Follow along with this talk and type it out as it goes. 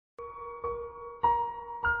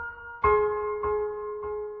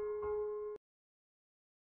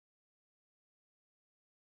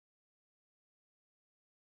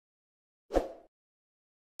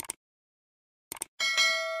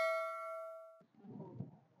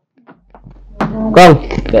Con,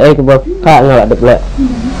 để cái bậc hạ ngựa được lệ.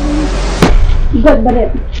 Buat baret.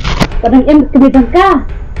 Padang em kebijakan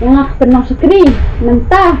yang aku pernah sekri,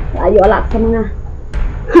 mentah, ayo lah sama.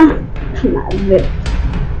 Hah, nak ber.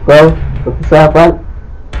 Con, persahabat.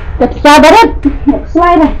 Persahabat,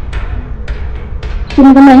 sesuai dah. Sini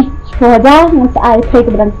kami, sekolah yang saya pergi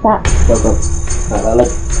ke bangsa. Con, salah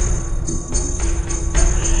lagi.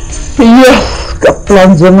 Iya,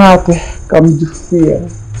 kepelanjang aku, kamu juga.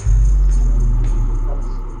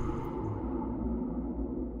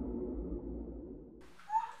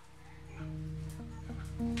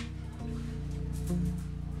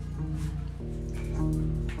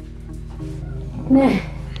 Nih,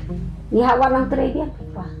 lihat warna teri dia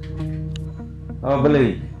apa? Oh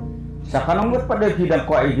beli. Sekarang buat pada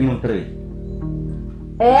tidak kuat ini teri.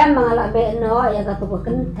 Mengalak beno ya kata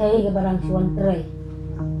bukan teh ke barang siwan teri.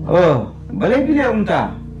 Oh, beli dia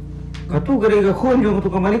unta. Katu gede ke kunjung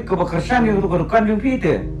tu kembali ke bekersan yang tu kan jung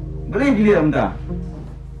pite. Beli dia unta.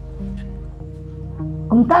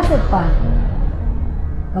 Unta siapa?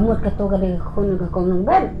 Kamu kata gede kunjung ke kunjung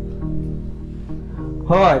ben?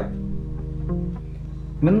 Hoi.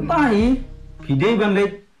 Mentai, hidai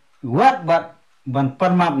balik, buat ban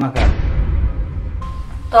permap makan.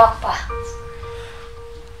 Tok pa.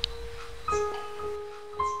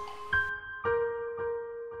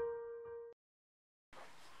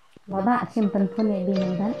 Baba simpan phone ni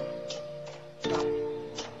bingung kan?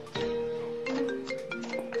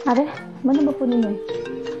 Ada, mana bapak ni?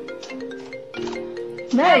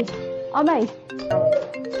 Mei, oh Mei,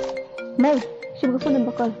 Mei, siapa phone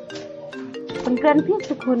bakal? Pengkran pun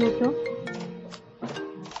sekolah tu.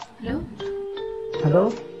 Hello? Halo,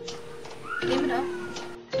 Game dah?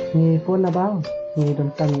 ni phone abang. Ni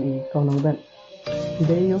tentang kau nang ben.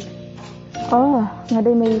 Ide yo. Oh,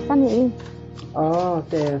 ngadai Mei san ni. Oh,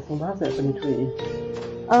 te sumpah saya penitui.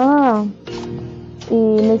 Oh,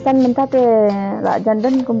 Mei san mentah te la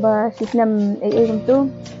jandan kumba sistem AA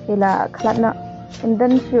tu, ila kelat nak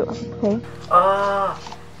indan siu apa? Oh,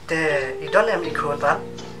 te idol yang ikut kan?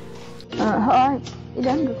 Hoi,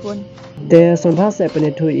 idan gakun. Te sumpah saya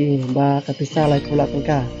penitui. Ba kapisa lai pula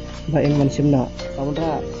pengka. Ba yang mansimna.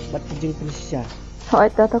 Kamera bat kijing Indonesia.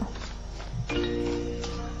 Hoi, tahu.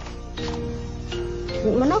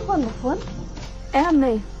 Mana phone?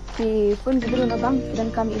 Mei, di phone dulu na bang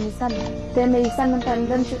dan kami inisan. Te Mei san mentan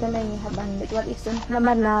dan sudah Mei haban buat isun.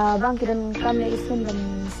 Naman na bang dan kami isun dan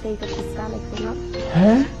stay ke fiskal itu nak.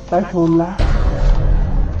 Heh, tak phone lah.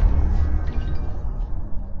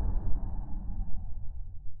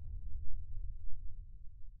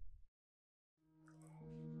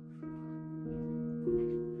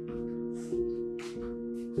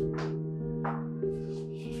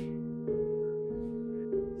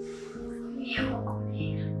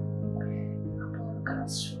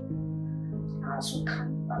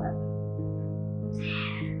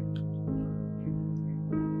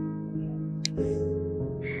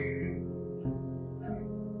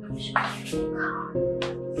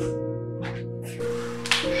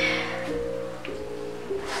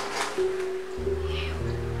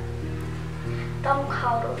 Tông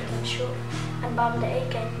khảo đội kiểm trụ ăn băm để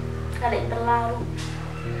cái là định bật lao luôn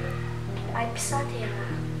ai pizza thì là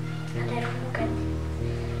anh em không cần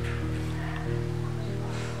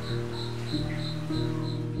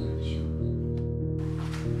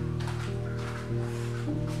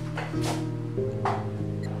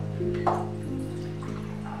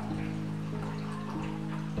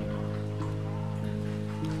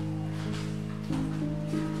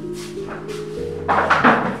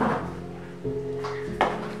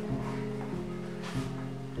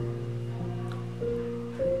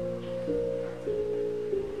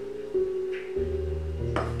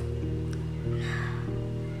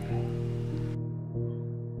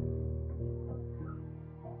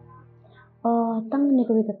Oh, tang ni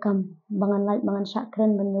ko kam bangan light bangan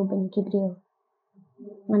sakren banyu banyu kibrio.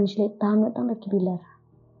 Man slit tam tang na kibilar.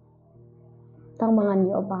 Tang bangan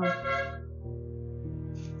yo bang.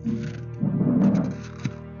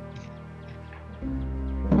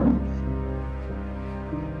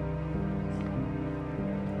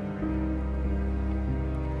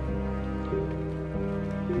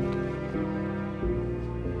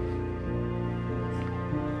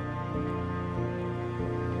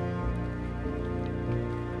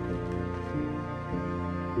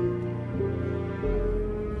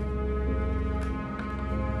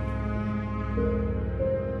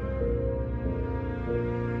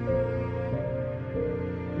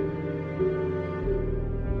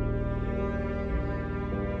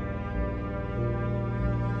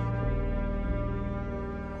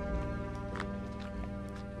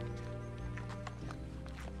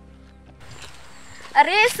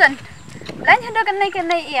 Arisen, lain hendak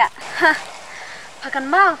kenai iya. Pakan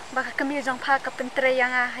mau, bakal kami jong pa ke pentre yang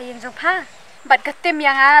hayang jong pa. Bat ketim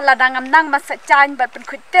yang ladang amnang masak cain bat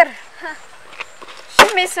penkutir.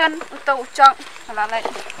 Simison untuk ucap lalai.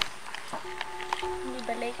 Ni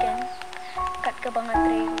balikan kat ke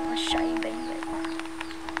bangatri masyai baik-baik.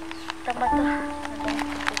 Tamatah.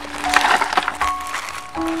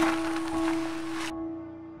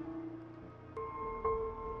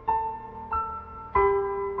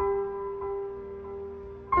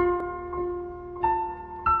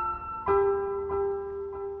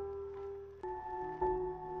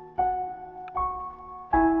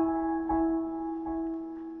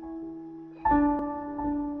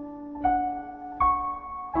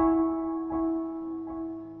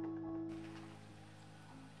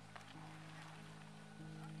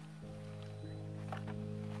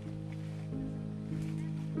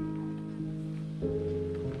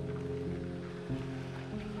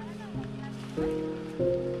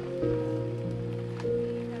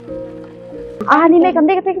 Ni mai kam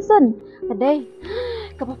dei ka sun. Kadai.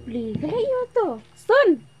 Ka beli. Kadai yo tu.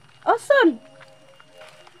 Sun. Oh sun.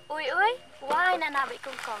 Ui, why na nabi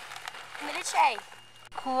kung ko? Milit siya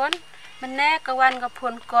Khốn, mình nè cơ quan gặp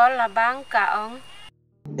phun có là bang cả ông.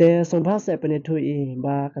 แต่สงภาษาเป็นทุยบ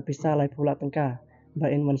ากะพิซาไลพูละตังกาบา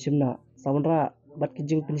เอ็นวันชิมนะสาวราบัดกิ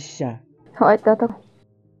จิงเป็นชิชา Hỏi tao.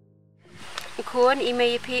 Khốn y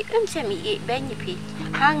mê phi xem y bên y phi.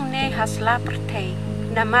 Hang nè hasla pertei.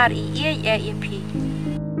 Namar y phi.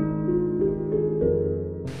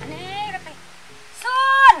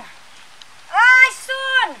 Sun! Ai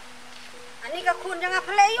sun! Ani ka khun jangan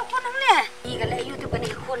phale yu khun nang ne. I ka le yu tu kan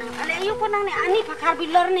khun nang. Phale yu khun nang ne ani pakhar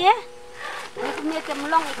bilar ne. Ni tu me ke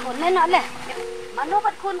melong i khun ne na le. Mano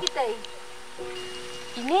bat khun kita.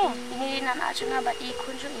 Ini nana cuma bat i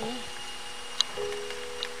khun ju ni.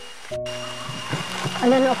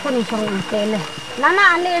 Ala no ko ni song tele. Nana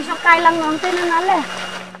ale so kai lang ngong te na le.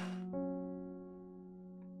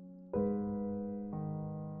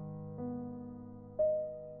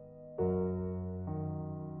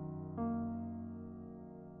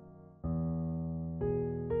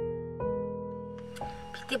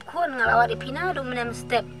 Pitip khun ngalawat di pina do menem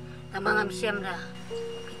step na mga msiam da.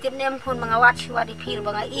 Pitip nem khun mangawat siwa di pir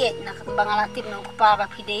banga iet na bangalatip no kupa ba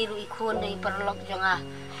pideiru ikhun na iparlok jonga.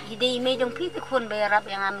 Ide me jong pit khun berap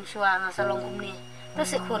yang am siwa nga salong kumni. Ta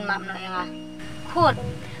se khun mam no yang khun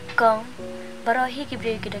Kong, barahi ki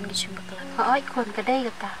beri kidan ki chumbakla. hoi khun kadai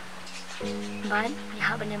kata. Ban,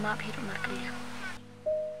 lihat benda maaf hidup mereka.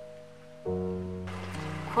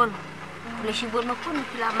 Khun boleh sibut ma khun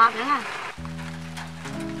pila map yang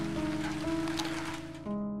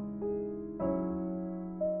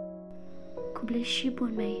Ku boleh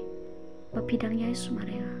shibun mai. Bapidang yai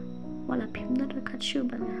sumarega. Wala pimna dekat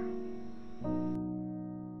shubanga.